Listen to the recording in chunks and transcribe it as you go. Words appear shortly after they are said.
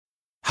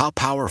How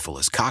powerful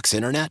is Cox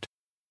Internet?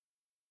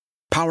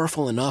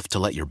 Powerful enough to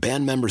let your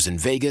band members in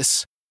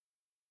Vegas,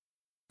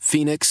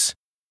 Phoenix,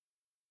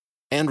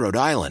 and Rhode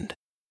Island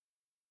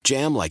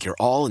jam like you're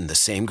all in the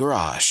same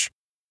garage.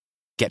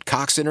 Get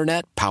Cox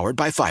Internet powered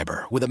by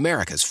fiber with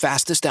America's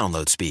fastest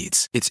download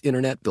speeds. It's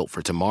internet built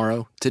for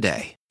tomorrow,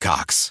 today.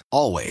 Cox,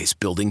 always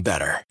building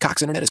better.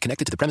 Cox Internet is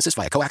connected to the premises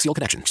via coaxial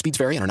connection. Speeds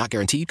vary and are not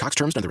guaranteed. Cox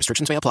terms and other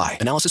restrictions may apply.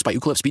 Analysis by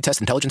Ookla Speed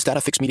Test Intelligence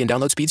Data. Fixed median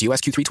download speeds. US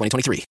Q3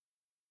 2023.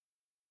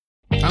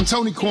 I'm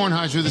Tony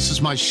Kornheiser. This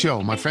is my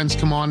show. My friends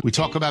come on. We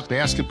talk about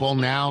basketball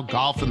now,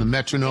 golf, and the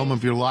metronome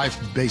of your life,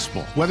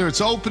 baseball. Whether it's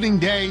opening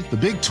day, the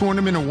big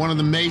tournament, or one of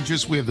the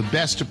majors, we have the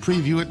best to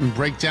preview it and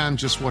break down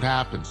just what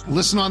happens.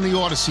 Listen on the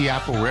Odyssey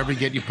app or wherever you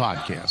get your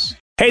podcasts.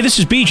 Hey, this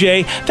is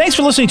BJ. Thanks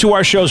for listening to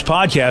our show's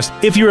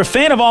podcast. If you're a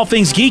fan of all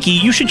things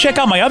geeky, you should check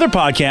out my other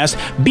podcast,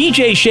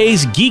 BJ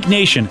Shea's Geek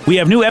Nation. We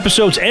have new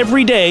episodes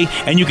every day,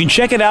 and you can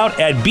check it out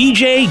at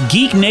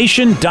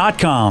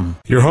bjgeeknation.com.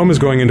 Your home is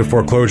going into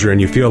foreclosure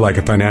and you feel like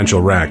a financial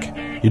wreck.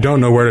 You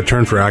don't know where to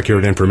turn for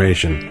accurate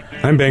information.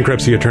 I'm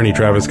bankruptcy attorney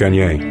Travis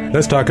Gagne.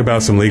 Let's talk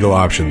about some legal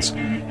options.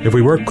 If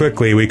we work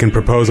quickly, we can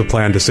propose a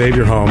plan to save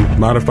your home,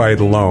 modify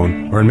the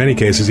loan, or in many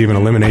cases even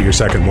eliminate your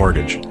second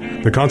mortgage.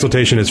 The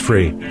consultation is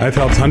free. I've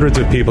helped hundreds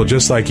of people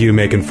just like you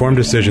make informed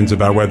decisions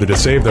about whether to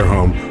save their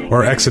home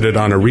or exit it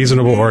on a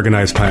reasonable,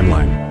 organized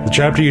timeline. The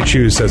chapter you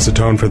choose sets the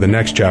tone for the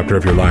next chapter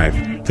of your life.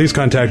 Please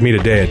contact me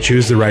today at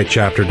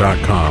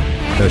choosetherightchapter.com.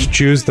 That's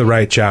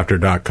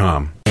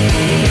choosetherightchapter.com.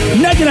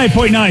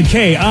 99.9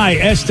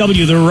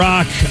 KISW, The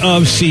Rock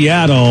of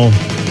Seattle.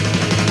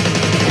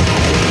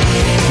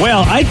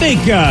 Well, I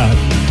think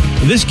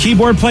this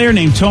keyboard player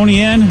named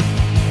Tony N,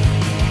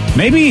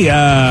 maybe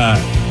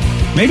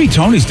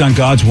Tony's done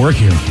God's work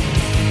here.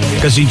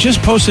 Because he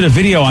just posted a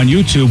video on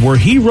YouTube where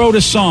he wrote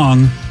a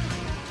song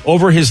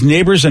over his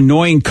neighbor's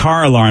annoying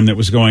car alarm that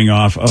was going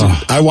off.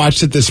 I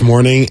watched it this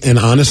morning, and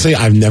honestly,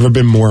 I've never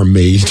been more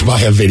amazed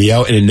by a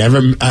video. And I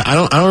don't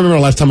remember the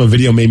last time a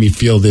video made me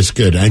feel this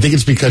good. And I think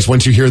it's because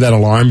once you hear that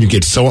alarm, you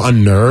get so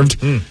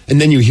unnerved, and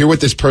then you hear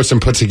what this person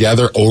put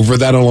together over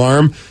that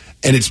alarm,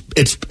 and it's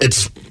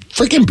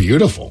freaking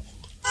beautiful.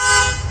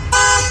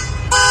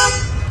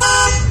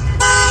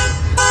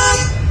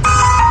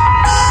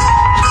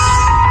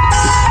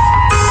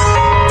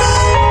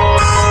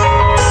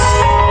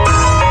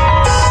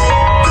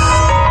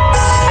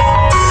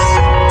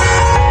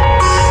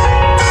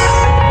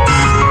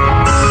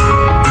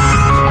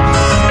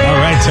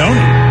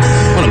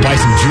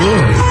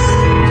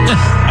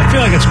 I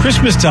feel like it's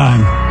Christmas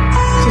time.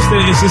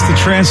 Is this the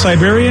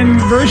Trans-Siberian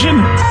version?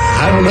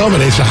 I don't know, but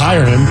they should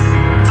hire him.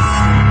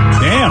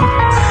 Damn.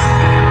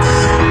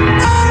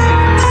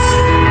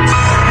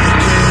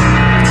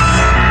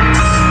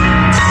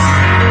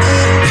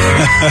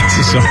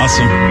 This is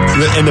awesome.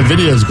 And the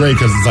video is great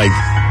because it's like,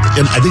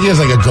 and I think he has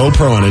like a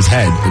GoPro on his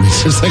head. And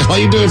it's just like, all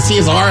you do is see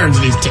his arms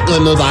and he's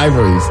tickling those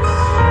ivories.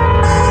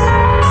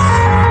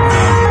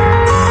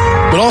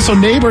 But also,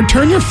 neighbor,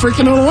 turn your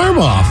freaking alarm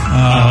off.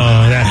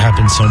 That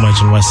happens so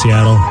much in West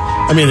Seattle.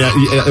 I mean,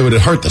 it would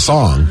hurt the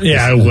song.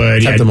 Yeah, it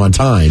would. Kept them on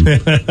time.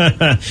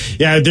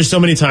 Yeah, there's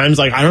so many times,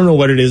 like, I don't know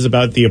what it is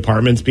about the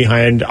apartments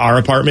behind our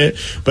apartment,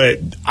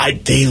 but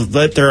they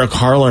let their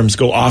car alarms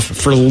go off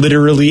for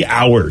literally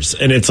hours.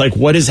 And it's like,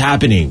 what is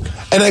happening?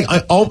 And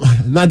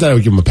not that I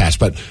would give them a pass,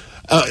 but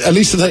at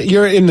least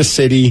you're in the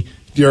city,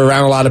 you're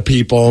around a lot of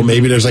people,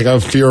 maybe there's like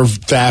a fear of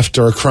theft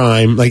or a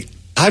crime. Like,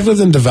 I've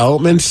lived in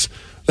developments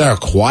that are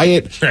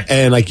quiet,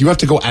 and like you have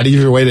to go out of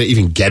your way to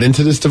even get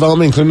into this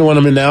development, including the one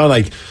I'm in now.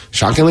 Like,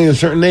 shockingly, in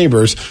certain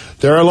neighbors,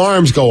 their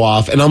alarms go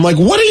off, and I'm like,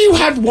 what do you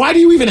have? Why do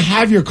you even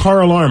have your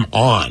car alarm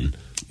on?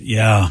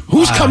 Yeah.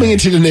 Who's coming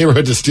into the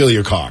neighborhood to steal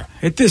your car?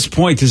 At this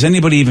point, does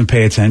anybody even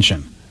pay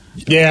attention?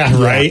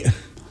 Yeah, right.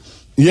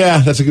 Yeah,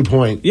 that's a good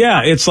point.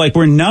 Yeah, it's like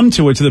we're numb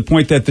to it to the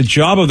point that the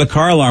job of the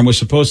car alarm was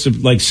supposed to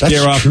like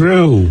scare off. That's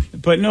true.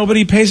 But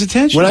nobody pays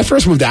attention. When I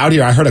first moved out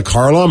here, I heard a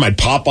car alarm. I'd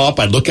pop up.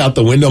 I'd look out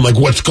the window. I'm like,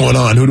 what's going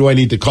on? Who do I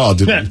need to call?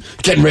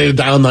 Getting ready to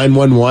dial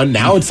 911.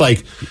 Now it's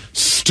like,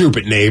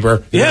 stupid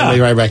neighbor. Yeah. Lay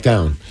right back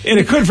down. And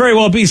it could very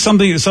well be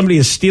somebody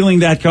is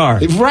stealing that car.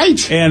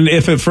 Right. And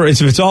if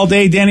it's all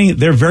day, Danny,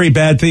 they're very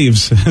bad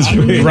thieves.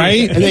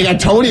 Right? And they got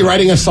Tony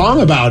writing a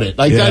song about it.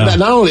 Like, that,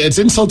 not only, it's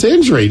insult to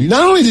injury.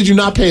 Not only did you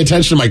not pay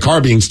attention to my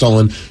car being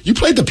stolen, you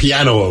played the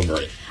piano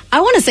over it. I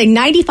want to say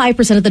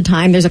 95% of the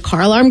time there's a car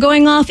alarm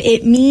going off,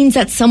 it means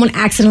that someone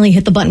accidentally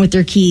hit the button with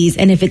their keys.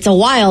 And if it's a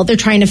while, they're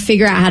trying to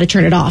figure out how to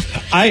turn it off.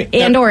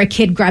 Or a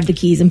kid grabbed the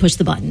keys and pushed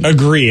the button.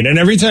 Agreed. And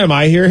every time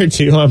I hear it,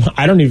 too,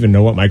 I don't even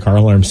know what my car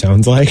alarm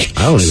sounds like.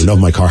 I don't even know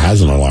if my car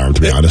has an alarm,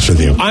 to be honest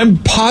with you. I'm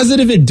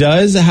positive it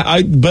does,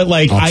 but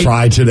like... I'll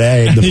try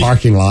today in the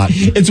parking lot.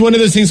 It's one of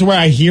those things where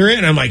I hear it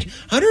and I'm like,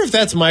 I wonder if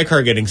that's my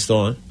car getting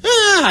stolen.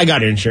 I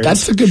got insurance.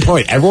 That's a good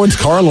point. Everyone's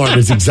car alarm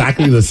is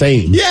exactly the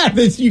same. Yeah,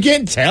 you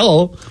can't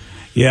tell.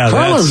 Yeah,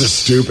 car alarms are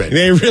stupid.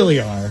 They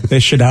really are. They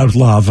should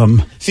outlaw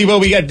them. See,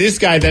 well, we got this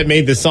guy that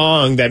made the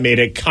song that made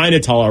it kind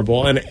of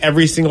tolerable, and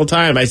every single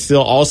time I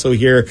still also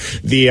hear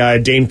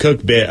the Dane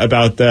Cook bit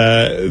about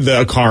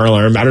the car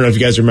alarm. I don't know if you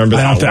guys remember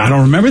that. I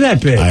don't remember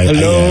that bit.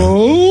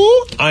 Hello,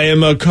 I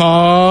am a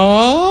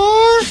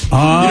car. You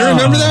don't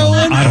remember that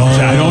one?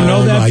 I don't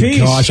know that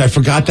piece. Oh my gosh, I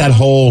forgot that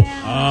whole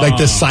like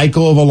the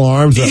cycle of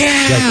alarms.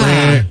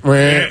 Yeah.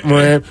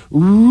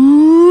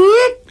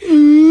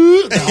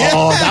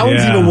 That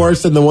one's even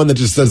worse than the one that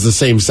just does the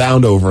same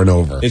sound over and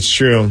over. It's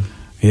true.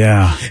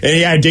 Yeah. And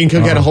yeah, Dane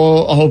Cook had a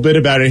whole bit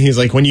about it. And he's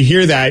like, when you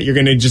hear that, you're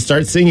going to just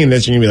start singing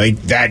this. You're going to be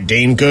like, that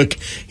Dane Cook,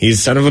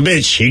 he's son of a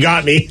bitch. He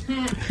got me.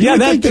 Yeah, I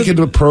think they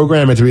could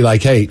program it to be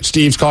like, hey,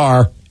 Steve's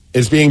car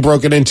is being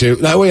broken into.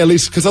 That way, at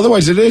least, because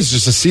otherwise it is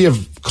just a sea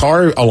of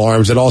car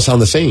alarms that all sound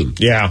the same.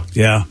 Yeah.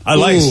 Yeah. I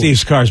like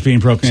Steve's cars being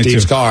broken into.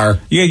 Steve's car.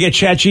 You got to get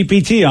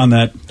ChatGPT on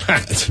that.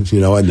 You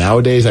know, and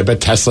nowadays, I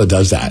bet Tesla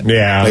does that.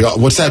 Yeah. Like,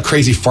 what's that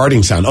crazy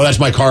farting sound? Oh, that's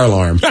my car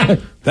alarm.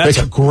 That's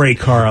a great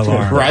car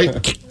alarm.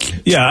 Right?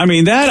 Yeah, I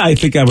mean, that I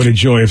think I would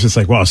enjoy if it's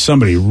like, wow,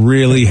 somebody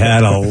really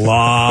had a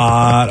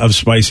lot of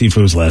spicy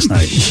foods last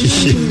night.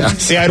 Yeah.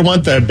 See, I'd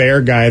want the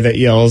bear guy that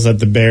yells at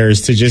the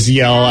bears to just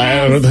yell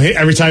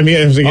every time he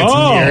gets near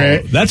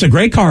it. That's a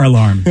great car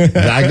alarm.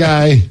 That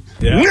guy.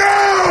 Yeah.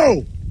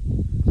 No!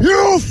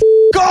 You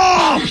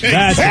off!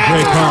 That's a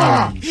great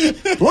car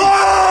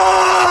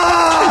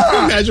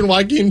alarm. Imagine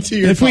walking into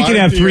your If we can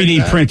have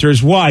 3D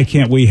printers, why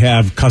can't we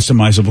have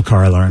customizable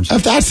car alarms?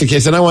 If that's the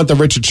case, then I want the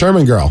Richard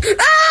Sherman girl. Richard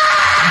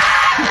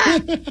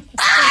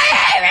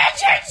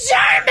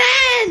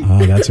Sherman!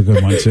 Oh, that's a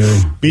good one,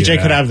 too.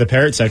 BJ could have the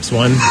parrot sex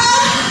one. It's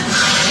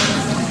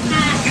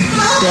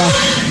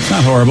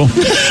not horrible.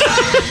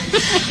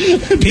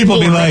 People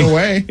be like,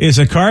 away. Is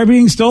a car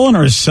being stolen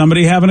or is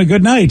somebody having a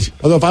good night?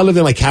 Although if I lived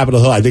in like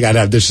Capitol Hill, I think I'd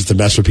have this just to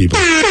mess with people.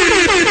 And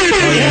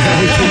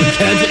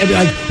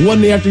like 1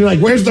 in the afternoon, like,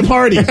 where's the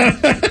party?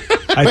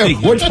 I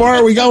think Which bar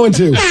are we going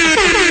to?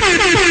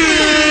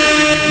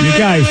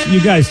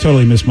 you guys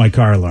totally missed my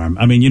car alarm.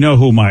 I mean, you know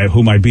who my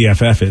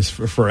BFF is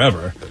for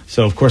forever.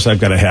 So of course I've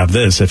got to have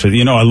this. If I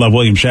love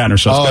William Shatner,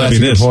 so it's got to be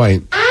this. That's a good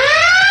point.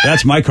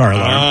 That's my car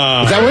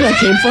alarm. Is that where that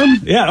came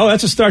from? Yeah. Oh,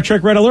 that's a Star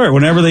Trek Red Alert.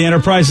 Whenever the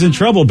Enterprise is in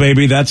trouble,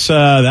 baby, that's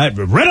that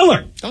Red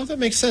Alert. Oh, that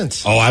makes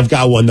sense. Oh, I've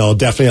got one though.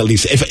 Definitely, at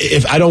least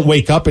if I don't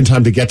wake up in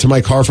time to get to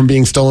my car from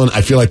being stolen,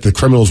 I feel like the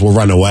criminals will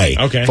run away.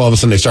 Okay. If all of a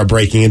sudden they start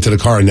breaking into the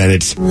car, and then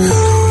it's.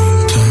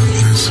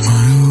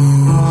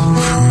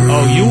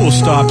 Oh, you will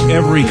stop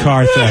every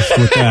car theft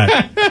with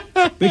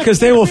that because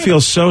they will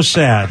feel so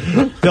sad.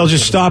 They'll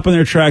just stop in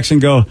their tracks and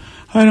go,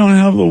 I don't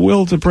have the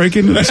will to break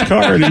into this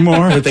car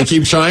anymore. If they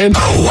keep trying.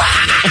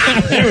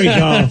 There we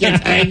go.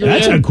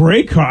 That's a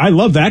great car. I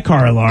love that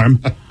car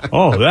alarm.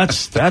 Oh,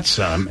 that's.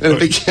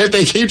 If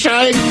they keep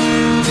trying.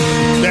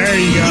 There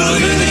you go.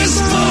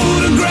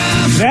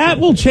 That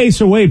will chase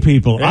away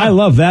people. Yeah. I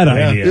love that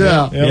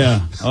idea.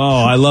 Yeah.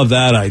 Oh, I love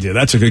that idea.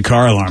 That's a good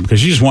car alarm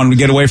because you just want them to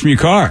get away from your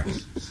car.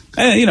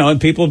 And, and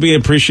people will be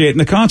appreciating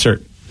the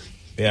concert.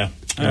 Yeah.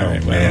 All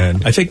right,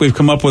 man. I think we've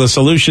come up with a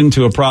solution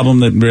to a problem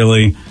that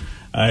really,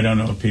 I don't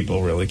know if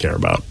people really care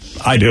about.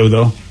 I do,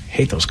 though.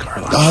 Hate those car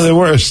alarms. Oh, they're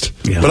worst.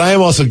 Yeah. But I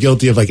am also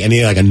guilty of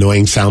any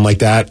annoying sound like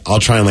that. I'll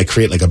try and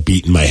create a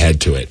beat in my head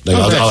to it.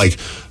 I'll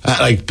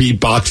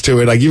beatbox to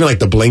it. Even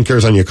the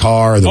blinkers on your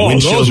car or the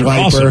windshield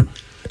wiper. Awesome.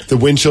 The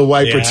windshield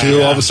wiper too.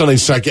 Yeah. All of a sudden, they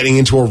start getting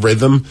into a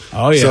rhythm.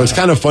 Oh yeah. So it's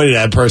kind of funny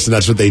that person.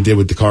 That's what they did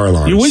with the car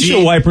alarm. Your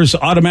windshield wipers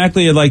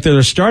automatically are they're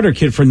a starter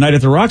kit for Night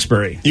at the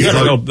Roxbury. You got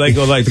to go. They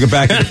go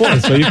back and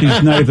forth. So you can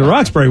use Night at the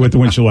Roxbury with the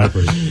windshield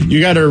wipers. You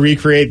got to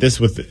recreate this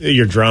with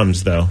your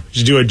drums, though.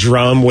 Just do a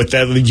drum with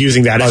that,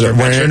 using that as your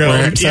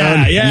metronome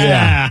sound.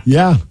 Yeah.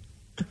 I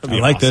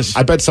like this.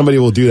 I bet somebody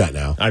will do that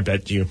now. I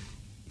bet you.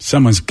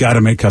 Someone's got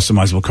to make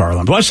customizable car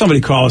alarms. Watch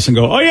somebody call us and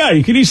go, oh, yeah,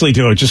 you can easily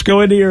do it. Just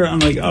go into your... I'm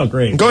like, oh,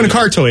 great. Go into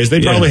Car Toys.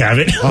 They probably have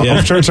it.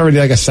 I'm sure it's already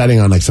a setting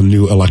on some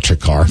new electric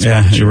car.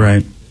 Yeah, you're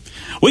right.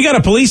 We got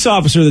a police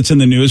officer that's in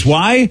the news.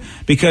 Why?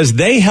 Because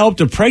they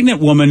helped a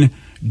pregnant woman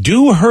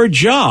do her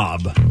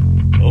job.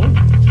 Oh.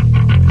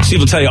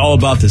 Steve will tell you all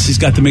about this. He's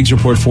got the Miggs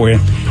report for you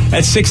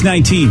at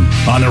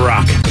 6:19 on The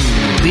Rock.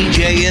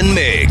 BJ and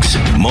Miggs,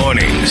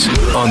 mornings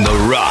on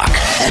The Rock,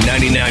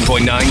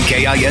 99.9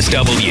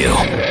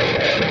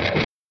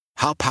 KISW.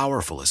 How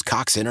powerful is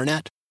Cox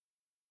Internet?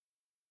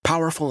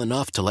 Powerful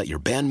enough to let your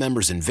band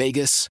members in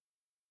Vegas,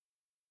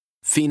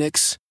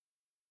 Phoenix,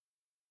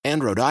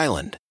 and Rhode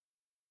Island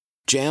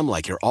jam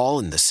like you're all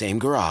in the same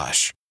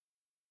garage.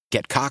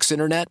 Get Cox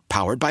Internet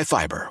powered by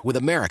fiber with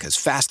America's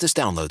fastest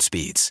download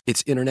speeds.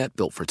 It's internet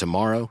built for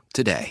tomorrow,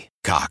 today.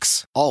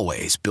 Cox,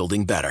 always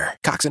building better.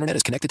 Cox Internet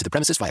is connected to the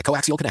premises via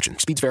coaxial connection.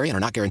 Speeds vary and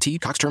are not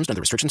guaranteed. Cox terms and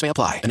other restrictions may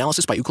apply.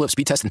 Analysis by Ookla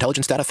Speed Test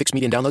Intelligence Data. Fixed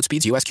median download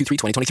speeds. US Q3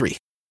 2023.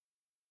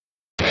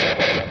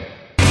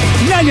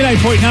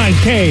 99.9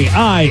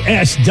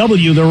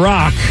 KISW, The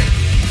Rock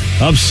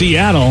of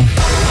Seattle.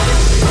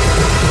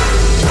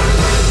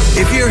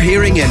 If you're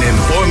hearing an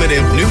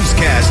informative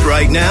newscast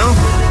right now,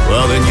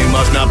 Well, then you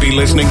must not be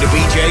listening to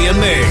BJ and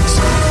Migs.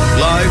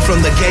 Live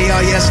from the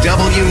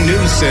KISW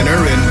News Center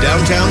in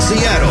downtown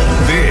Seattle,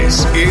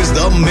 this is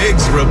the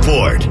Migs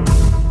Report.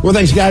 Well,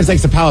 thanks, guys.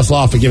 Thanks to Palace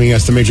Law for giving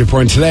us the Migs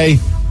Report. And today,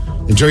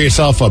 enjoy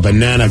yourself a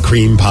banana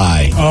cream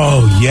pie.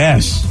 Oh,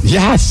 yes.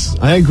 Yes,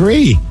 I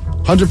agree.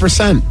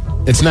 100%.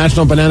 It's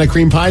National Banana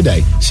Cream Pie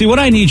Day. See, what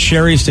I need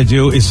Sherry's to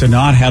do is to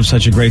not have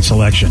such a great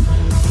selection.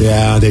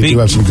 Yeah, they do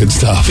have some good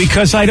stuff.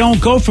 Because I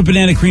don't go for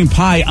banana cream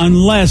pie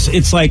unless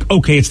it's like,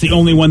 okay, it's the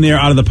only one there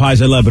out of the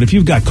pies I love. But if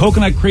you've got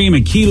coconut cream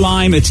and key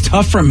lime, it's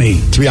tough for me.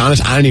 To be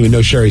honest, I didn't even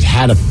know Sherry's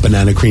had a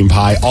banana cream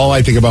pie. All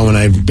I think about when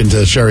I've been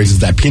to Sherry's is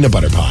that peanut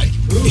butter pie.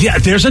 Yeah,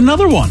 there's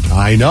another one.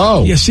 I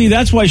know. You see,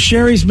 that's why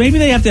Sherry's, maybe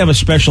they have to have a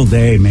special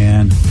day,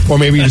 man. Or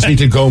maybe you just need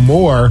to go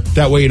more.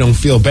 That way you don't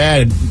feel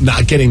bad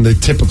not getting the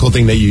typical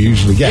thing that you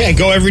usually get. Yeah,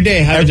 go every day.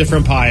 Have a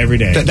different pie every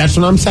day. That's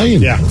what I'm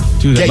saying. Yeah.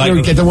 Dude,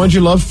 get the ones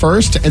you love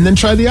first and then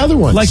try the other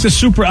ones. Like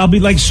I'll be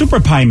like Super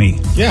Pie Me.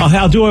 Yeah.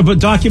 I'll do a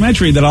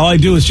documentary that all I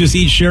do is just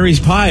eat Sherry's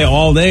pie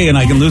all day and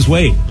I can lose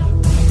weight.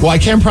 Well, I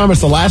can't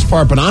promise the last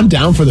part, but I'm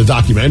down for the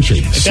documentary.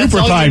 If Super that's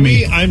all Pie you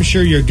Me. eat, I'm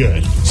sure you're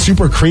good.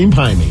 Super cream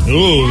pie me.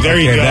 Ooh, there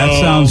you go.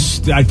 That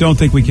sounds. I don't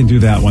think we can do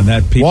that one.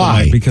 That people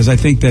Why? might, because I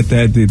think that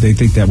they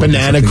think that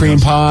Banana cream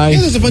pie.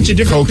 Yeah, there's a bunch of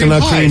different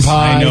coconut cream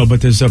pie. I know,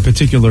 but there's a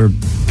particular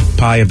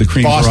pie of the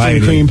cream Boston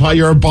variety. cream pie.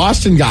 You're a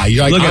Boston guy.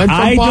 You're like, Look, I'm from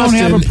I Boston,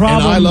 don't have a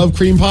problem. and I love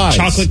cream pies.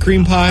 Chocolate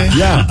cream pie.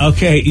 Yeah.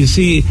 Okay, you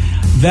see,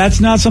 that's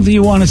not something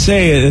you want to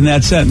say in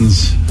that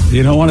sentence.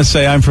 You don't want to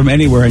say I'm from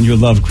anywhere and you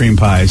love cream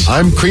pies.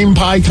 I'm cream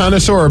pie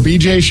connoisseur,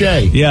 BJ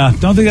Shea. Yeah,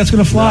 don't think that's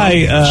going to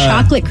fly.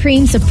 Chocolate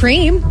cream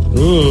supreme.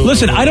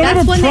 Listen, I don't That's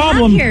have a one they have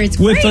problem here. It's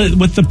with great.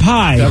 the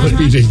pie. That was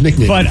BJ's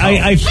nickname. But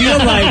I feel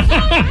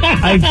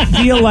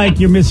like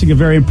you're missing a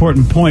very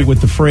important point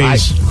with the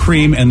phrase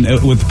cream and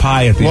with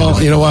pie at the end.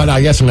 Well, you know what?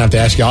 I guess I'm going to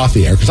have to ask you off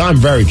the air because I'm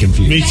very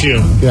confused. Me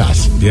too.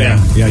 Yes.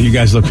 Yeah, you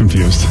guys look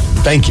confused.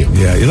 Thank you.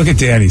 Yeah, you look at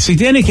Danny. See,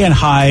 Danny can't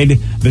hide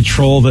the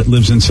troll that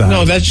lives inside.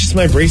 No, that's just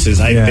my braces.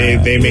 They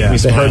make me They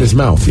smile. hurt his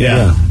mouth.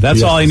 Yeah.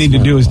 That's all I need to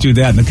do is do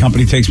that, and the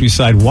company takes me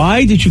aside.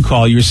 Why did you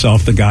call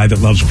yourself the guy that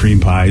loves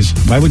cream pies?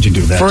 Why would you do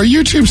that? For a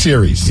YouTube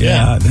series.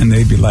 Yeah, then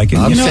they'd be like,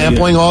 I'm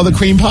sampling all the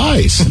cream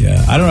pies.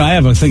 Yeah, I don't know. I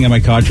have a thing in my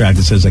contract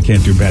that says I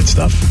can't do bad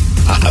stuff.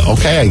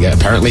 Okay,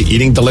 apparently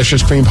eating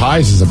delicious cream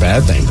pies is a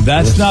bad thing.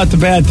 That's not the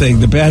bad thing.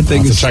 The bad thing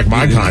I'll have is to check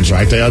my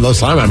contract. This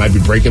time I might be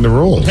breaking the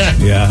rules.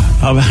 Yeah.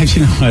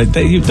 You know what?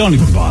 You don't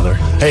even bother.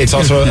 Hey, it's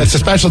a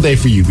special day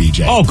for you,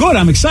 BJ. Oh, good.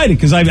 I'm excited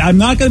because I'm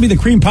not going to be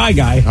the cream pie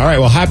guy. All right,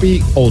 well,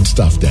 happy Old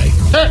Stuff Day.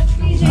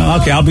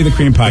 Okay, I'll be the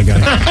cream pie guy.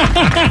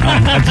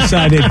 I've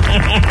decided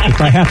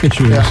if I have to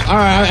choose. Yeah. All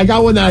right, I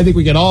got one that I think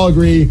we can all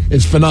agree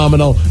is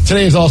phenomenal.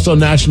 Today is also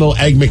National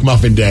Egg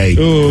McMuffin Day.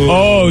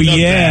 Oh,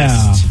 yeah.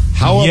 best.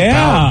 How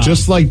about,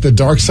 just like the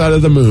Dark Side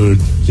of the Moon,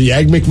 the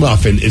Egg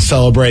McMuffin is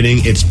celebrating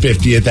its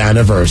 50th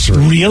anniversary.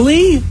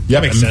 Really? Yep.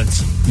 That makes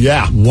sense.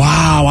 Yeah.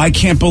 Wow, I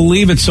can't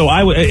believe it. So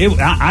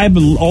I'm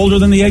older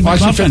than the Egg Well,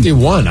 McMuffin. actually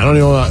 51. I don't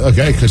know.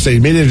 Okay, because they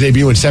made their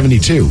debut in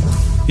 72.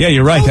 Yeah,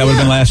 you're right. That would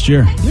have been last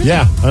year.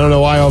 Yeah. I don't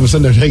know why all of a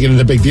sudden they're taking it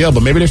a big deal,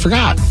 but maybe they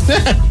forgot.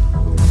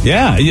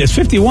 Yeah, it's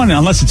 51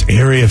 unless it's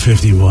Area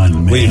 51.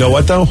 Man. Well, you know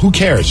what, though? Who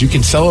cares? You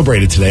can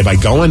celebrate it today by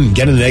going and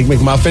getting an Egg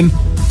McMuffin.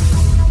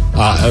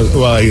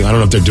 Well, I don't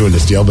know if they're doing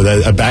this deal,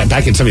 but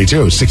back in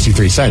 72, it was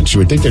 63 cents. You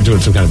would think they're doing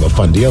some kind of a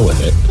fun deal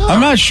with it. I'm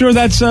not sure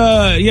that's,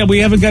 we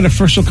haven't got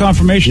official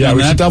confirmation Yeah, on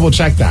we that. should double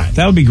check that.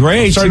 That would be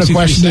great. I'm starting to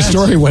question this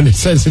story when it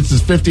says it's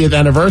his 50th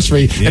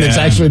anniversary and it's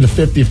actually the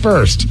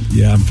 51st.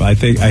 Yeah, I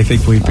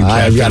think we've been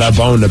I've got a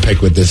bone to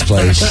pick with this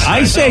place.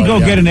 I say go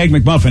get an Egg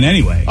McMuffin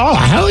anyway. Oh,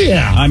 hell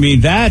yeah. I mean,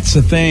 that's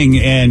a thing,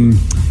 and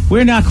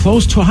we're not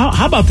close to...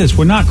 How about this?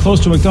 We're not close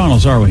to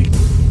McDonald's, are we?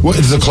 What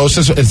is the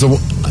closest?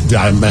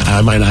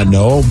 I might not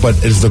know,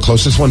 but is the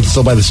closest one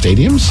still by the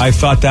stadiums? I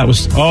thought that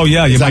was... Oh,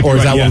 yeah. Is that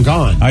one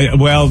gone?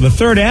 Well, the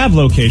Third Ave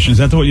location, is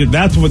that what...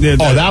 That's what...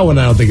 that one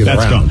I don't think is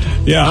that's around.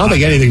 Gone. Yeah. I don't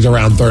think anything's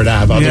around Third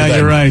Ave other than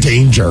you're right.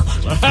 Danger.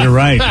 You're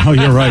right. Oh,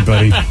 you're right,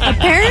 buddy.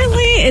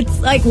 Apparently, it's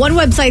like one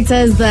website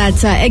says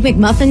that Egg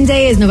McMuffin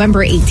Day is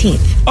November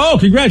 18th. Oh,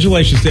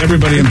 congratulations to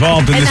everybody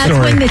involved in And this that's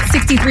story. when it's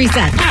 63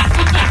 cents.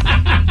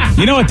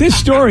 You know what? This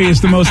story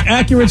is the most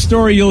accurate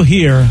story you'll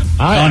hear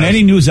on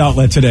any news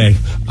outlet today.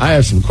 I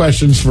have some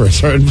questions for a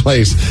certain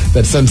place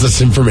that sends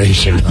us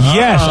information.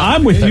 Yes,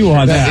 I'm with you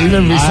on that.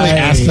 Even recently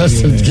asked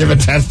us to give a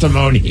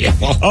testimonial.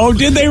 Oh,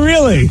 did they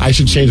really? I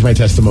should change my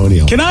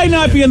testimonial. Can I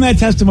not be in that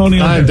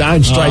testimonial?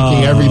 I'm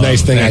striking every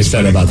nice thing I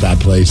said about that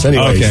place.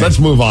 Anyways, let's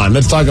move on.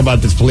 Let's talk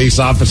about this police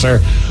officer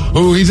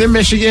who he's in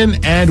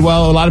Michigan, and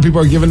well, a lot of people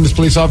are giving this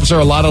police officer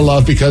a lot of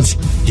love because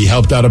he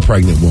helped out a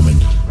pregnant woman.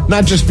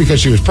 Not just because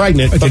she was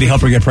pregnant. Did he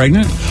help her get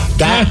pregnant?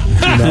 That,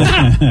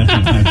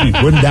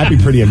 wouldn't that be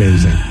pretty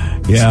amazing?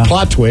 Yeah.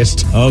 Plot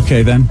twist.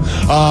 Okay, then.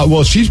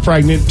 Well, she's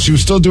pregnant. She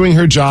was still doing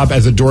her job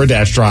as a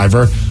DoorDash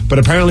driver, but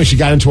apparently she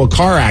got into a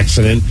car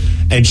accident,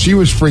 and she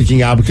was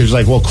freaking out because she's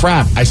like, well,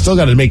 crap, I still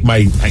got to make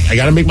I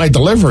got to make my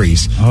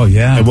deliveries. Oh,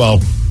 yeah. And, well,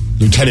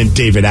 Lieutenant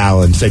David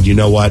Allen said, you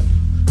know what?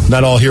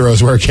 Not all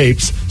heroes wear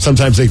capes.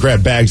 Sometimes they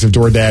grab bags of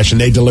DoorDash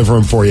and they deliver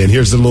them for you. And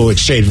here's the little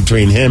exchange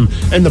between him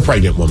and the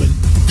pregnant woman.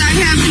 I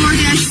have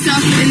DoorDash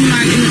stuff in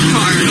the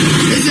car.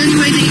 Is there any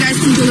way that you guys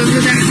can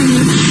deliver that for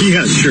me?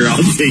 Yeah, sure. I'll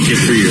take it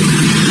for you.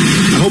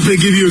 I hope they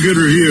give you a good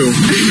review.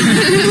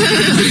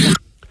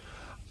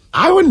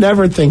 I would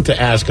never think to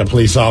ask a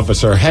police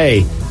officer,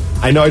 hey,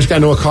 I know I just got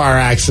into a car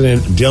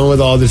accident, I'm dealing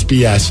with all this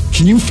BS.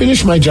 Can you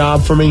finish my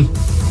job for me?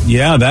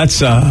 Yeah,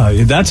 that's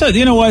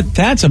you know what?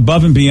 That's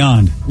above and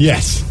beyond.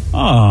 Yes.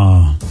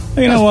 Oh,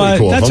 you know what?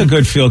 Cool that's a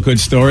good feel-good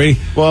story.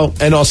 Well,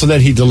 and also then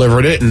he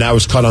delivered it, and that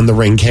was caught on the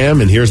Ring cam.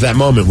 And here's that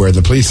moment where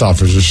the police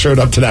officers showed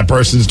up to that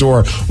person's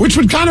door, which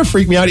would kind of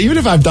freak me out, even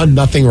if I've done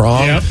nothing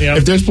wrong. Yep.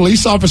 If there's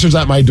police officers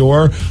at my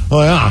door,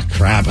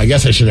 crap, I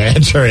guess I should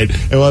answer it.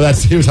 And well,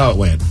 here's how it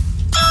went.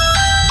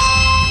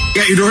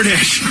 Got your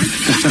DoorDash.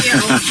 Thank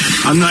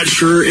you. I'm not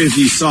sure if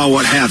you saw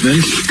what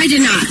happened. I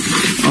did not.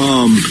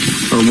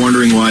 Or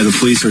wondering why the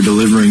police are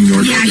delivering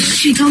your Yeah, DoorDash.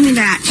 she told me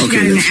that. She got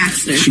in an that's-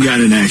 accident. She got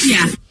in an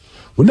accident. Yeah.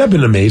 Wouldn't that have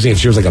been amazing if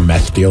she was like a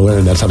meth dealer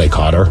and that's how they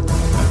caught her?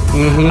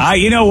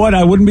 You know what?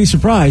 I wouldn't be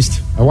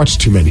surprised. I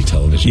watched too many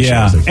television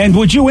Yeah. shows. And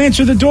would you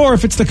answer the door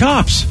if it's the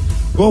cops?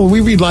 Well,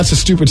 we read lots of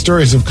stupid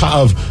stories of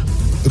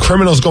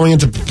criminals going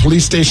into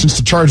police stations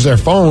to charge their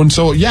phone.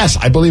 So, yes,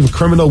 I believe a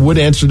criminal would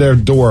answer their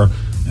door.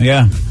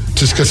 Yeah.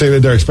 Just because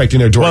they're expecting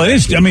their door. Well, it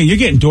is. I mean, you're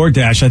getting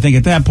DoorDash. I think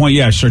at that point,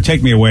 yeah, sure,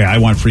 take me away. I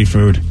want free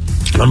food.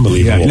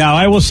 Unbelievable. Yeah. Now,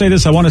 I will say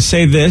this. I want to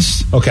say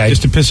this. Okay.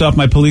 Just to piss off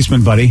my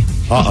policeman buddy.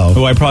 Uh-oh.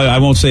 Who I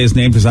won't say his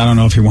name because I don't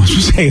know if he wants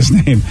to say his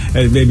name.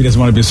 Maybe he doesn't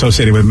want to be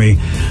associated with me.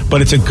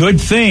 But it's a good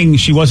thing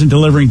she wasn't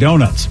delivering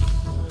donuts.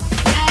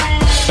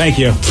 Thank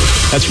you.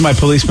 That's for my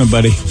policeman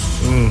buddy.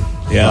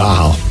 Yeah.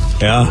 Wow.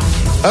 Yeah.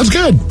 That's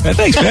good. Yeah,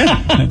 thanks,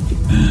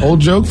 man. Old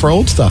joke for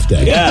old stuff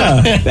day.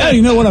 Yeah,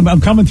 you know what?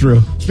 I'm coming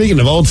through. Speaking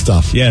of old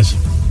stuff. Yes.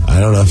 I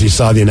don't know if you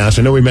saw the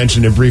announcement. I know we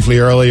mentioned it briefly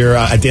earlier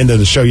at the end of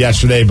the show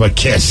yesterday, but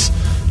KISS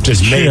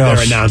just made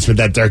their announcement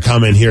that they're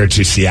coming here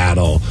to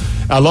Seattle.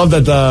 I love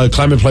that the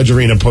Climate Pledge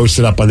Arena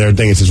posted up on their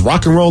thing. It says,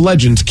 rock and roll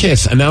legends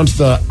KISS announced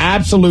the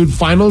absolute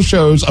final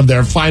shows of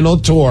their final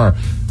tour,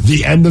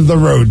 the End of the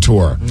Road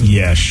Tour.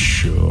 Yeah,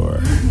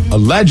 sure.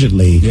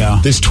 Allegedly,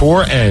 this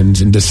tour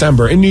ends in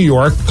December in New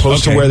York,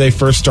 close to where they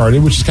first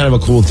started, which is kind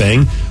of a cool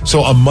thing.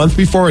 So a month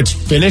before it's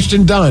finished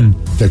and done,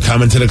 they're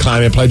coming to the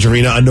Climate Pledge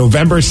Arena on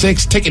November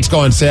 6th. Tickets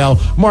go on sale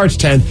March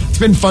 10th. It's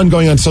been fun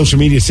going on social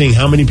media, seeing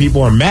how many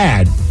people are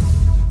mad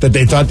that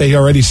they thought they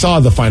already saw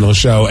the final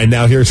show, and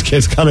now here's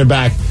KISS coming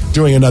back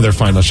doing another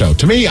final show.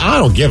 To me, I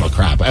don't give a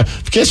crap.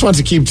 If KISS wants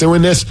to keep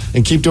doing this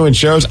and keep doing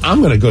shows, I'm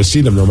going to go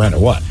see them no matter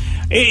what.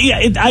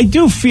 I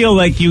do feel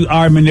like you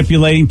are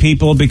manipulating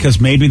people because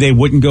maybe they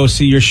wouldn't go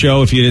see your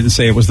show if you didn't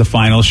say it was the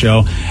final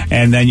show,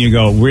 and then you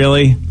go,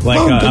 really? Like,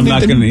 I'm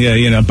not going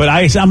to, But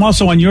I'm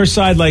also on your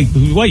side. Like,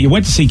 what? You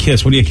went to see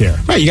KISS. What do you care?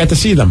 Right, you got to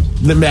see them.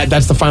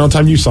 That's the final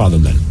time you saw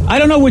them. Then I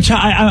don't know which.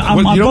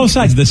 I'm on both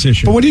sides of this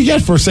issue. But what do you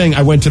get for saying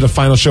I went to the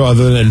final show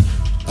other than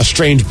a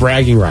strange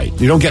bragging right?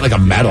 You don't get like a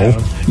medal.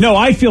 No,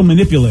 I feel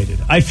manipulated.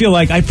 I feel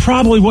like I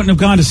probably wouldn't have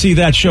gone to see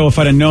that show if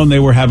I'd have known they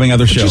were having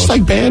other shows. Just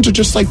like bands are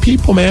just like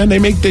people, man.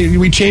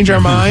 We change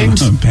our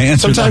minds.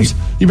 Sometimes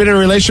you've been in a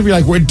relationship, you're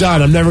like, we're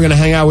done. I'm never going to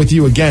hang out with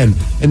you again.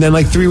 And then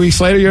like 3 weeks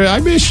later, you're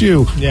like, I miss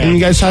you. Yeah. And you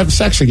guys have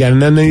sex again.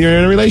 And then you're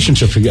in a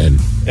relationship again.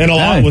 And a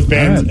lot with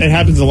bands. It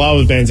happens a lot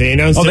with bands. They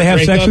announce they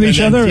have sex with each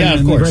other? Yeah,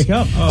 of course. Break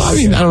up? I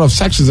mean, I don't know if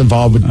sex is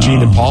involved with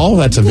Gene and Paul.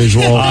 That's a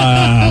visual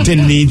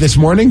didn't need this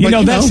morning.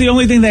 But, that's the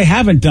only thing they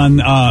haven't done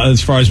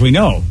as far as we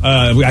know.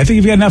 I think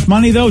if you got enough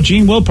money, though,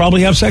 Gene will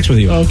probably have sex with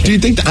you. Okay. Do you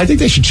think? I think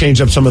they should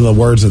change up some of the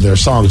words of their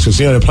songs because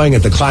they're playing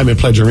at the Climate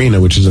Pledge Arena,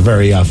 which is a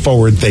very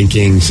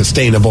forward-thinking,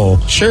 sustainable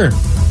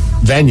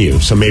venue.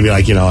 So maybe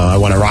I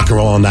want to rock and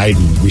roll all night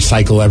and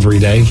recycle every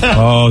day.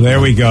 Oh, there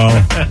we go.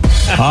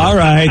 All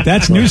right,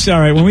 that's new stuff.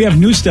 All right, when we have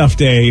new stuff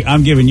day,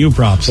 I'm giving you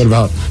props. What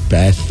about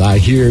Beth? I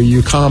hear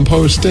you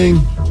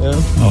composting. Yeah.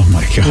 Oh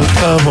my God!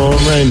 Come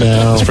home right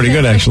now. That's pretty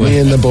good, actually. Me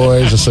and the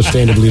boys are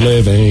sustainably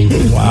living.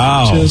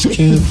 Wow! Just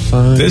can't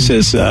find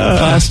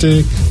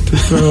plastic to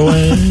throw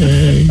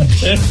away.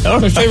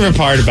 My favorite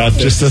part about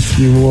this. Just a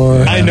few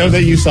more. I know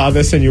that you saw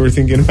this and you were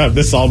thinking about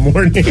this all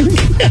morning.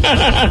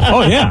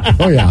 Oh yeah!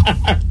 Oh yeah!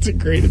 It's the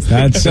greatest.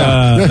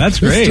 That's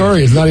great. The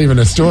story is not even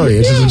a story.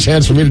 It's just a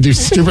chance for me to do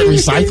stupid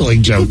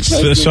recycling jokes.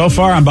 So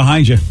far, I'm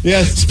behind you.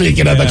 Yes.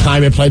 Speaking of the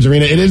Climate Pledge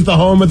Arena, it is the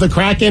home of the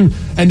Kraken,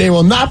 and they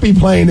will not be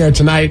playing there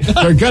tonight.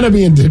 They're going to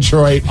be in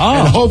Detroit,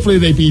 and hopefully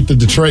they beat the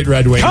Detroit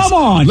Red Wings. Come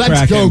on, let's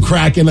Kraken. go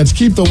Kraken. Let's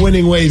keep the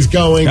winning ways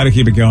going. Got to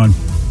keep it going.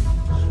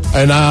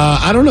 And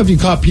I don't know if you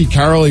caught Pete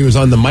Carroll. He was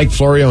on the Mike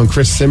Florio and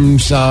Chris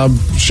Sims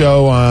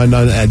show on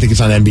I think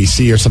it's on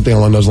NBC or something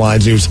along those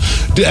lines. He was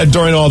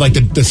during all like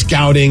the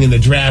scouting and the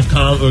draft,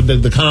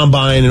 the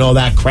combine and all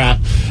that crap.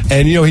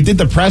 And he did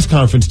the press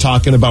conference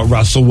talking about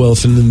Russell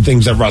Wilson and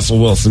things that Russell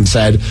Wilson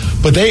said.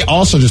 But they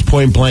also just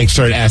point blank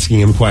started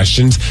asking him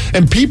questions.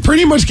 And Pete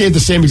pretty much gave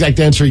the same exact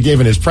answer he gave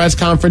in his press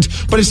conference.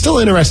 But it's still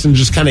interesting to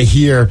just kind of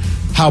hear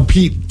how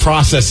Pete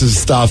processes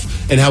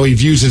stuff and how he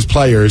views his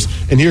players.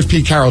 And here's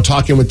Pete Carroll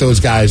talking with those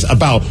guys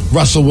about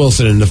Russell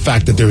Wilson and the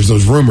fact that there's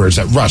those rumors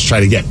that Russ tried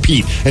to get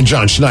Pete and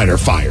John Schneider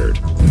fired.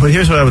 But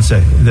here's what I would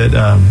say, that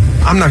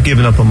I'm not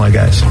giving up on my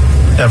guys,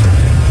 ever.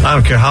 I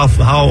don't care how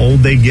old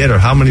they get or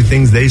how many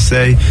things they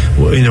say.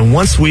 Well,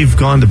 once we've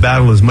gone to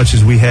battle as much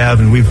as we have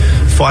and we've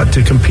fought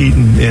to compete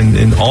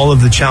in all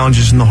of the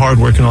challenges and the hard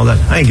work and all that,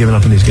 I ain't giving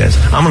up on these guys.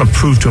 I'm going to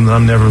prove to them that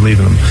I'm never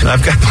leaving them. And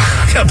I've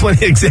got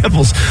plenty of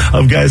examples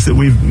of guys that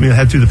we've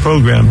had through the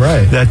program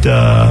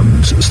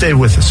that stay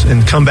with us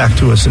and come back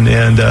to us, and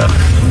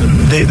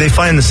they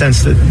find the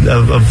sense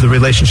of the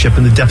relationship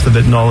and the depth of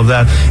it and all of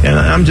that. And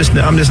I'm just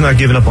not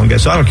giving up on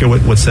guys. So I don't care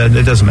what's said.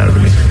 It doesn't matter to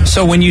me.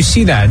 So when you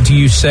see that, do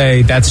you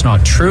say that's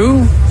not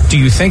true? Do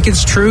you think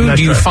it's true?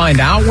 Do you find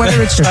out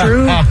whether it's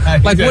true?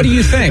 Like, what do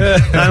you think?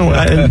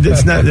 It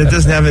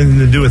doesn't have anything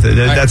to do with it.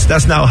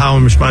 That's not how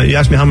I'm responding. You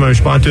ask me how I'm going to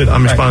respond to it.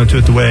 I'm responding to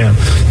it the way I am.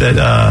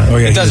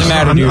 It doesn't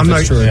matter to you if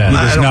it's true.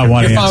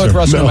 You're fine with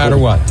Russ no matter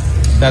what.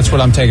 That's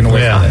what I'm taking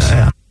away from this.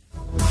 Yeah.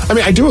 I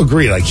mean, I do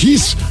agree. Like, he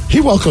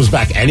welcomes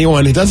back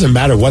anyone. It doesn't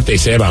matter what they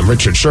say about him.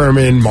 Richard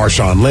Sherman,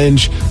 Marshawn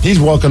Lynch. He's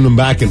welcomed them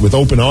back with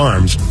open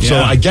arms. Yeah. So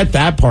I get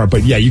that part.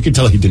 But, yeah, you can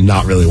tell he did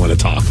not really want to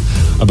talk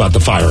about the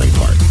firing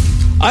part.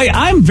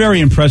 I'm very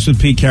impressed with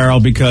Pete Carroll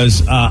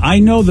because I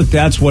know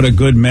that's what a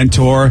good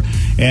mentor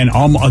and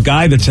a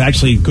guy that's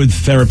actually a good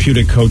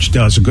therapeutic coach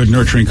does, a good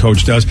nurturing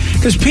coach does.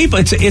 Because people,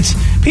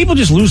 people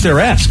just lose their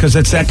F's because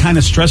it's that kind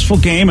of stressful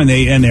game, and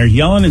they're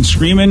yelling and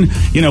screaming.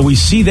 We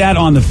see that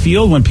on the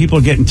field when people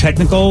are getting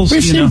technicals.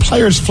 We've seen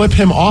players flip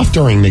him off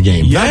during the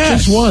game, not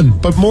just one,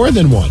 but more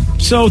than one.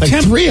 So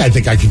three, I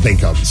think I can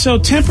think of. So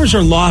tempers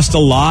are lost a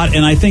lot,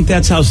 and I think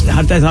that's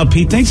how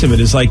Pete thinks of it.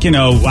 Is like, I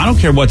don't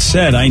care what's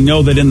said. I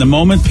know that in the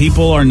moment,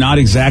 people are not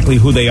exactly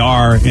who they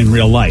are in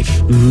real life.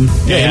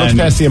 Mm-hmm. Yeah, he looks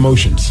past the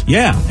emotions.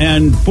 Yeah,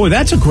 and boy,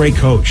 that's a great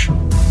coach.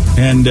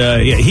 And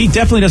he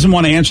definitely doesn't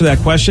want to answer that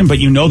question, but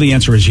the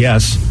answer is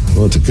yes.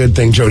 Well, it's a good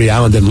thing Jody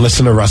Allen didn't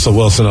listen to Russell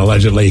Wilson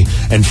allegedly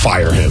and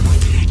fire him.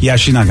 Yeah,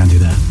 she's not going to do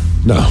that.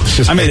 No,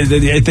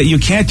 you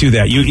can't do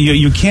that.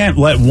 You can't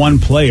let one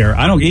player.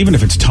 Even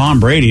if it's Tom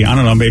Brady. I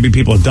don't know. Maybe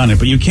people have done it,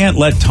 but you can't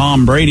let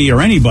Tom Brady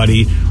or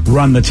anybody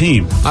run the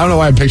team. I don't know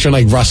why I'm picturing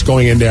like Russ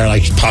going in there,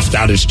 like puffed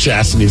out his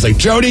chest, and he's like,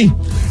 "Jody,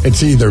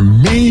 it's either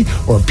me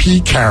or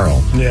Pete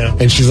Carroll." Yeah,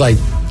 and she's like,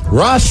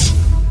 "Russ,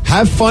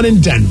 have fun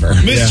in Denver,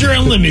 Mr.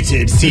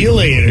 Unlimited. See you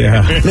later,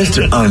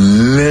 Mr.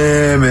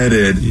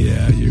 Unlimited."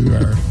 Yeah, you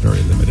are very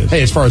limited.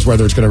 Hey, as far as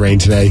weather, it's going to rain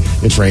today.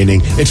 It's raining.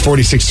 It's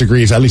 46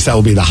 degrees. At least that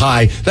will be the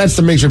high. That's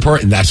the Migs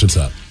Report, and that's what's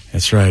up.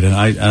 That's right. And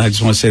I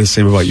just want to say the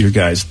same about you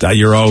guys.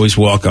 You're always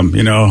welcome.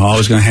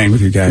 Always going to hang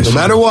with you guys. No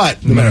matter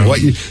what. No matter what.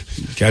 You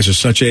guys are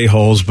such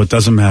a-holes, but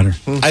doesn't matter.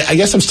 I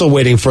guess I'm still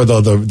waiting for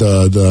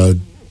the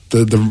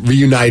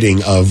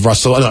reuniting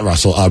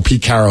of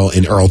Pete Carroll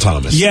and Earl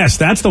Thomas. Yes,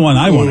 that's the one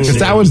I want to see.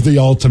 Because that was the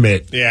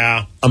ultimate.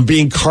 Yeah. I'm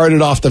being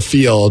carted off the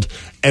field,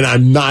 and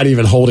I'm not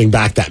even holding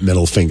back that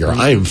middle finger.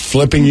 I am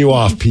flipping you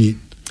off, Pete.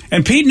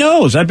 And Pete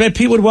knows. I bet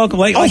Pete would welcome,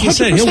 like you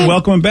said, he'll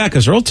welcome him back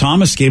because Earl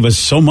Thomas gave us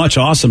so much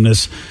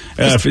awesomeness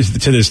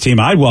to this team.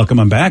 I'd welcome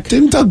him back.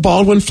 Didn't Doug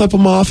Baldwin flip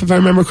him off, if I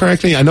remember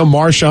correctly? I know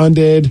Marshawn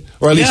did,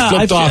 or at least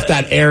flipped off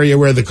that area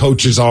where the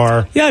coaches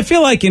are. Yeah, I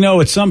feel like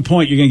at some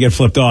point you're going to get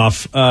flipped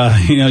off.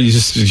 You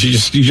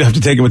just have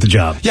to take it with the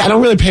job. Yeah, I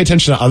don't really pay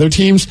attention to other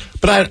teams,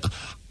 but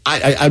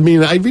I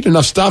mean, I read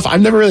enough stuff. I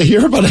never really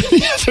hear about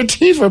any other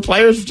teams where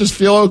players just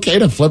feel okay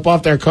to flip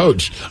off their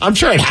coach. I'm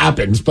sure it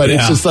happens, but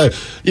it's just like,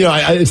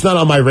 it's not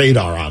on my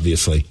radar,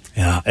 obviously.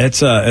 Yeah,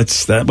 it's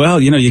that. Well,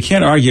 you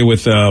can't argue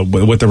with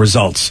the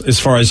results as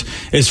far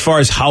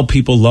as how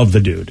people love the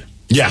dude.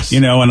 Yes,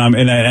 and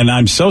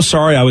I'm so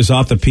sorry I was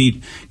off the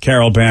Pete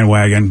Carroll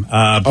bandwagon. But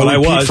I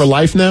was Pete for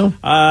life now.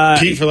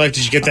 Pete for life.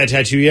 Did you get that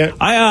tattoo yet?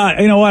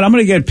 You know what? I'm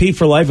going to get Pete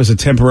for life as a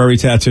temporary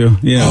tattoo.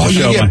 You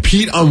get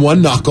Pete on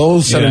one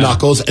knuckle, set of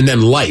knuckles, and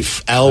then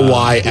life.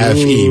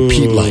 LYFE.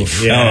 Pete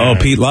Life. Yeah.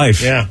 Pete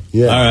Life. Yeah.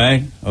 All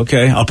right.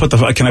 Okay. I'll put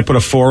Can I put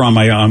a 4 on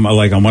my on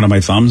one of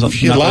my thumbs? On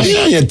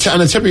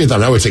the tip of your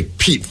thumb. I would say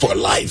Pete for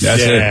life.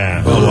 That's it.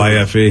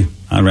 LYFE.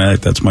 All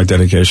right, that's my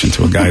dedication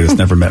to a guy that's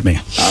never met me.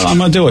 I'm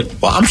going to do it.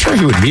 Well, I'm sure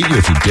he would meet you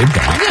if he did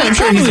that. Yeah, I'm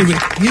sure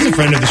he's a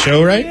friend of the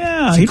show, right?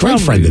 Yeah. He's a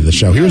great friend of the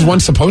show. He was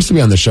once supposed to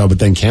be on the show, but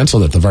then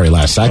canceled at the very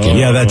last second.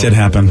 Yeah, that did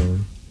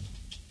happen.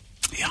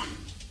 Yeah.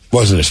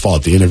 Wasn't his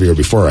fault. The interviewer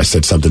before I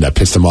said something that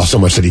pissed him off so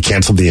much that he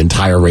canceled the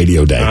entire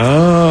radio day.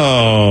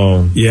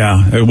 Oh.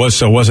 Yeah, it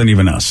wasn't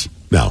even us.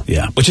 No.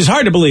 Yeah. Which is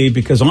hard to believe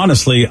because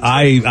honestly,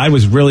 I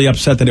was really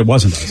upset that it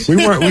wasn't us.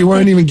 We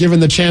weren't even given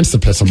the chance to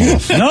piss him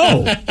off.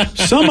 No.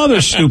 Some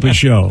other stupid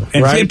show.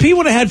 And Pete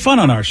would have had fun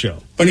on our show.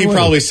 But he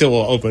probably still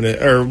will open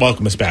it or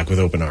welcome us back with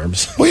open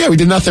arms. Well, yeah, we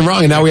did nothing wrong,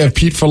 and now we have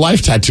Pete for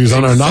life tattoos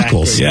on our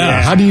knuckles.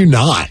 Yeah. How do you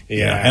not?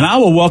 Yeah. And I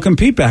will welcome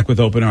Pete back with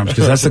open arms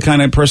because that's the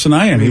kind of person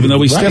I am, even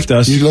though he stiffed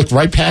us. You looked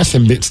right past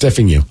him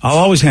stiffing you. I'll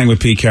always hang with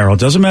Pete Carroll.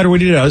 Doesn't matter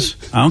what he does.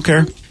 I don't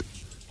care.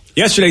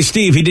 Yesterday,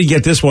 Steve, he did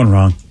get this one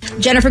wrong.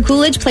 Jennifer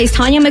Coolidge plays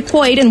Tanya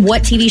McQuoid in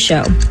what TV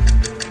show?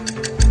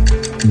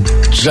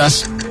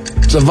 Just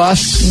Most of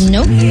us?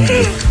 Nope.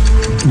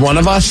 One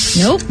of us?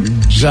 Nope.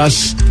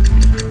 Just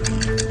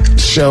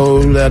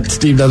show that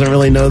Steve doesn't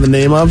really know the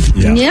name of?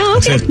 Yeah,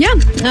 okay. Yeah.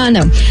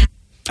 No.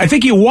 I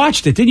think you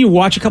watched it. Didn't you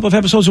watch a couple of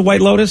episodes of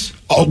White Lotus?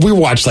 Oh, we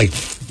watched like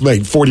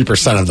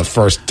 40% of the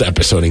first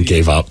episode and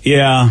gave up.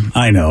 Yeah,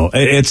 I know.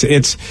 It's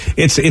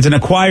an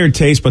acquired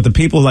taste, but the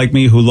people like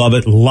me who love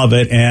it.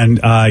 And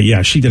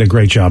yeah, she did a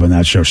great job in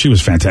that show. She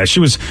was fantastic. She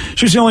was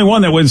the only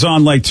one that was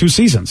on like 2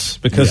 seasons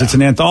because it's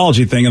an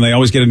anthology thing and they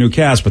always get a new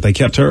cast, but they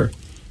kept her.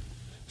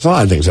 There's a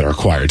lot of things that are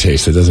acquired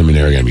taste. It doesn't mean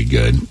they're going to be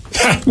good.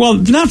 Well,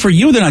 not for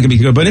you, they're not going to be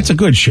good, but it's a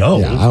good show.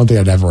 Yeah, I don't think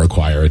I'd ever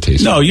acquire a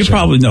taste. No, you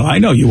probably know. I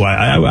know you.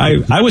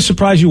 I was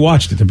surprised you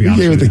watched it, to be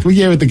honest with you. We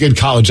gave it the good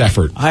college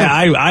effort.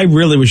 I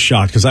really was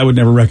shocked because I would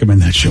never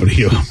recommend that show to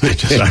you.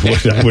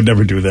 I would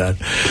never do that.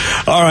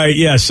 All right,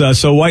 yes.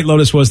 So White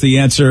Lotus was the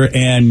answer,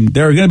 and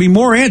there are going to be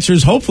more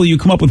answers. Hopefully you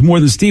come up with more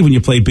than Steve when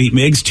you play Beat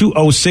Migs.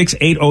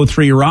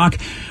 206-803-ROCK.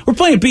 We're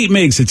playing Beat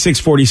Migs at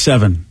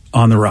 647.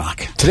 On the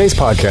Rock. Today's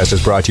podcast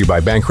is brought to you by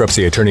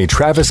bankruptcy attorney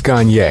Travis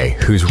Gagne,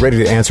 who's ready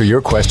to answer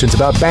your questions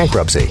about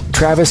bankruptcy.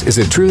 Travis, is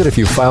it true that if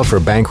you filed for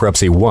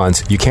bankruptcy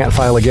once, you can't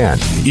file again?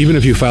 Even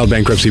if you filed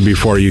bankruptcy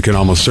before, you can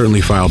almost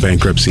certainly file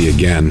bankruptcy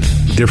again.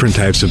 Different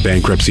types of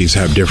bankruptcies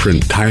have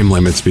different time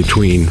limits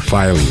between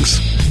filings.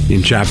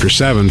 In Chapter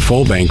 7,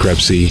 full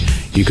bankruptcy,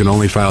 you can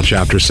only file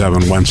Chapter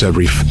 7 once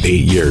every 8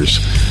 years.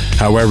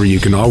 However, you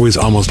can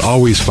almost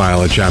always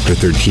file a Chapter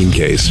 13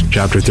 case.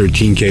 Chapter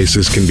 13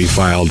 cases can be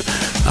filed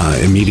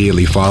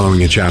immediately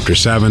following a Chapter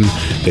 7.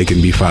 They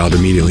can be filed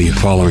immediately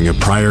following a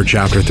prior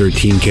Chapter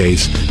 13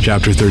 case.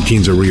 Chapter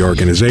 13 is a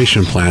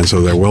reorganization plan,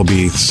 so there will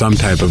be some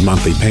type of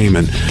monthly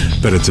payment,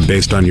 but it's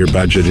based on your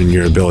budget and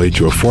your ability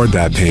to afford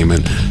that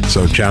payment.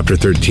 So Chapter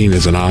 13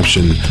 is an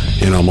option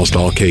in almost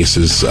all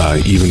cases,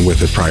 even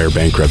with a prior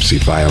bankruptcy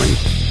filing.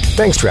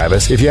 Thanks,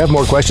 Travis. If you have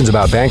more questions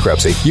about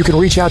bankruptcy, you can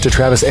reach out to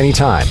Travis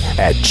anytime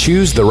at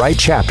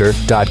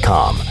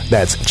ChooseTheRightChapter.com.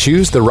 That's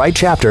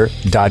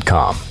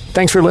ChooseTheRightChapter.com.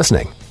 Thanks for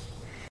listening.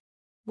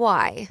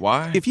 Why?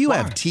 If you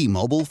have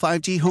T-Mobile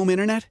 5G home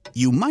internet,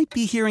 you might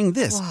be hearing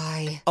this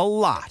a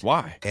lot.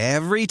 Why?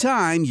 Every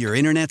time your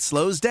internet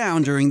slows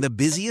down during the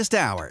busiest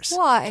hours.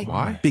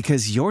 Why?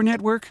 Because your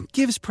network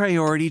gives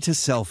priority to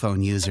cell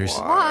phone users.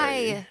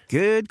 Why?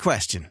 Good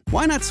question.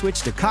 Why not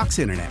switch to Cox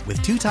Internet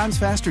with 2 times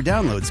faster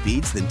download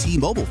speeds than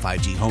T-Mobile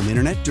 5G home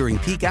internet during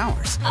peak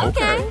hours?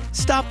 Okay.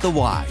 Stop the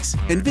whys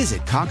and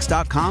visit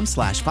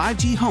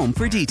cox.com/5G home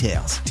for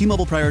details.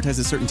 T-Mobile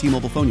prioritizes certain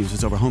T-Mobile phone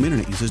users over home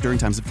internet users during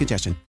times of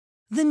congestion.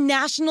 The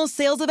national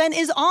sales event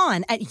is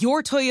on at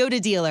your Toyota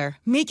dealer,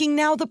 making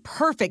now the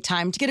perfect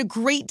time to get a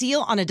great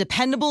deal on a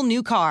dependable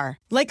new car.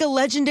 Like a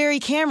legendary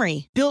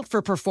Camry, built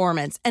for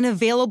performance and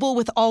available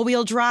with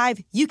all-wheel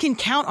drive, you can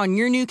count on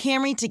your new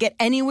Camry to get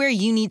anywhere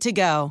you need to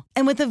go.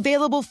 And with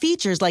available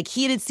features like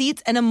heated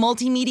seats and a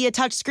multimedia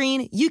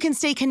touchscreen, you can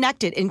stay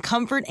connected in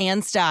comfort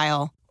and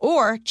style.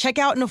 Or check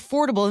out an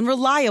affordable and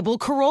reliable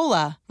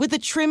Corolla with a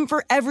trim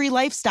for every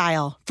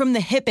lifestyle, from the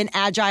hip and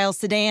agile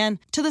sedan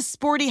to the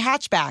sporty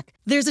hatchback.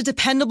 There's a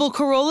dependable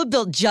Corolla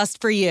built just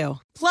for you.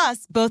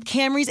 Plus, both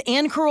Camrys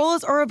and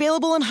Corollas are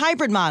available in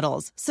hybrid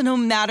models, so no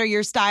matter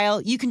your style,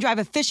 you can drive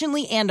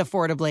efficiently and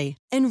affordably.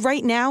 And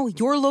right now,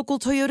 your local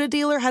Toyota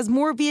dealer has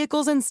more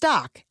vehicles in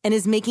stock and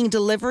is making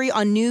delivery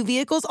on new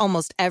vehicles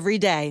almost every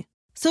day.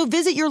 So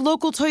visit your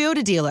local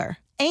Toyota dealer.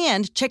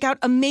 And check out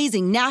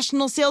amazing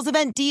national sales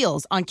event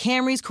deals on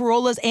Camrys,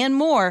 Corollas, and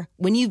more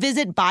when you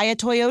visit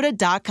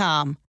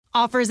buyatoyota.com.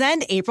 Offers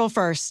end April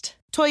 1st.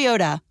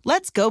 Toyota,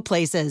 let's go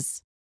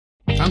places.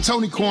 I'm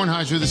Tony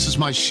Kornheiser. This is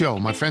my show.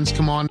 My friends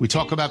come on. We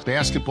talk about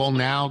basketball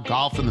now,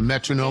 golf, and the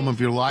metronome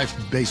of your life,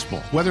 baseball.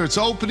 Whether it's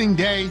opening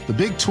day, the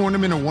big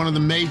tournament, or one of the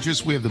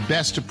majors, we have the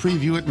best to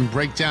preview it and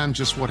break down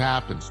just what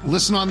happened.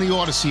 Listen on the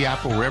Odyssey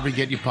app or wherever you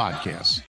get your podcasts.